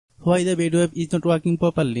Why the Badoo app is not working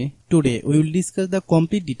properly? Today we will discuss the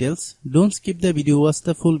complete details. Don't skip the video, watch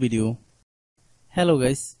the full video. Hello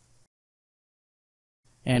guys,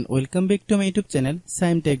 and welcome back to my YouTube channel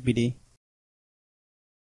Shaem Tech BD.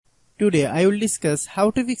 Today I will discuss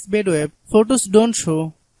how to fix Badoo app photos don't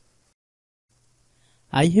show.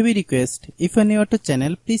 I have a request. If you are new to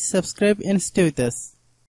channel, please subscribe and stay with us.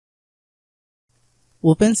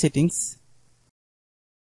 Open settings.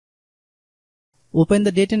 Open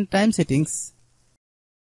the date and time settings.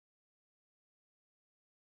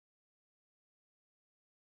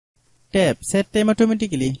 Tap Set Time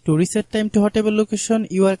automatically to reset time to whatever location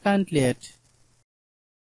you are currently at.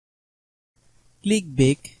 Click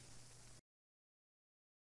Back.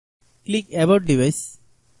 Click About Device.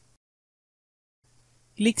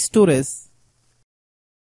 Click Storage.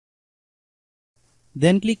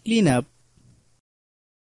 Then click Cleanup.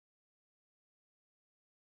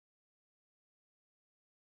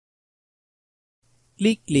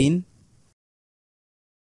 Click Clean.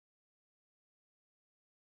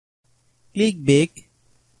 Click Back.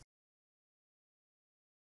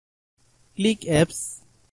 Click Apps.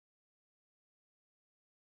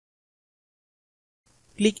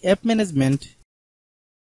 Click App Management.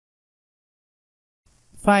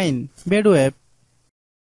 Find Badoo app.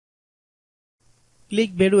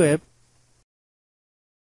 Click Badoo app.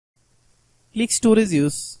 Click Storage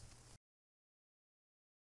Use.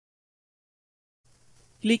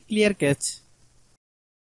 Click Clear Cache.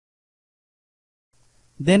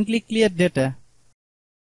 Then click Clear Data.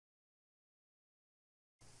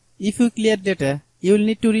 If you clear data, you will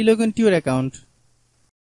need to relog into your account.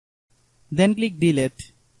 Then click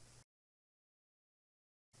Delete.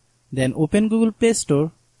 Then open Google Play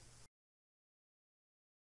Store.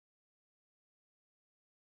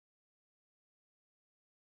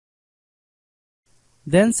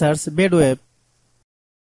 Then search Badoo app.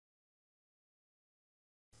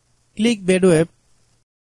 Click Badoo app.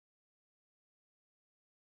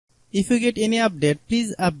 If you get any update,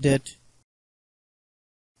 please update.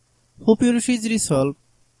 Hope your issue is resolved.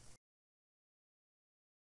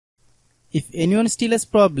 If anyone still has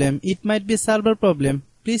problem, it might be a server problem.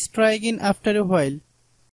 Please try again after a while.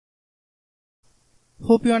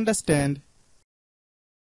 Hope you understand.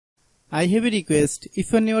 I have a request.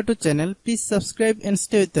 If you are new to channel, please subscribe and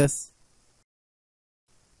stay with us.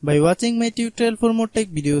 By watching my tutorial for more tech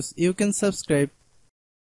videos, you can subscribe.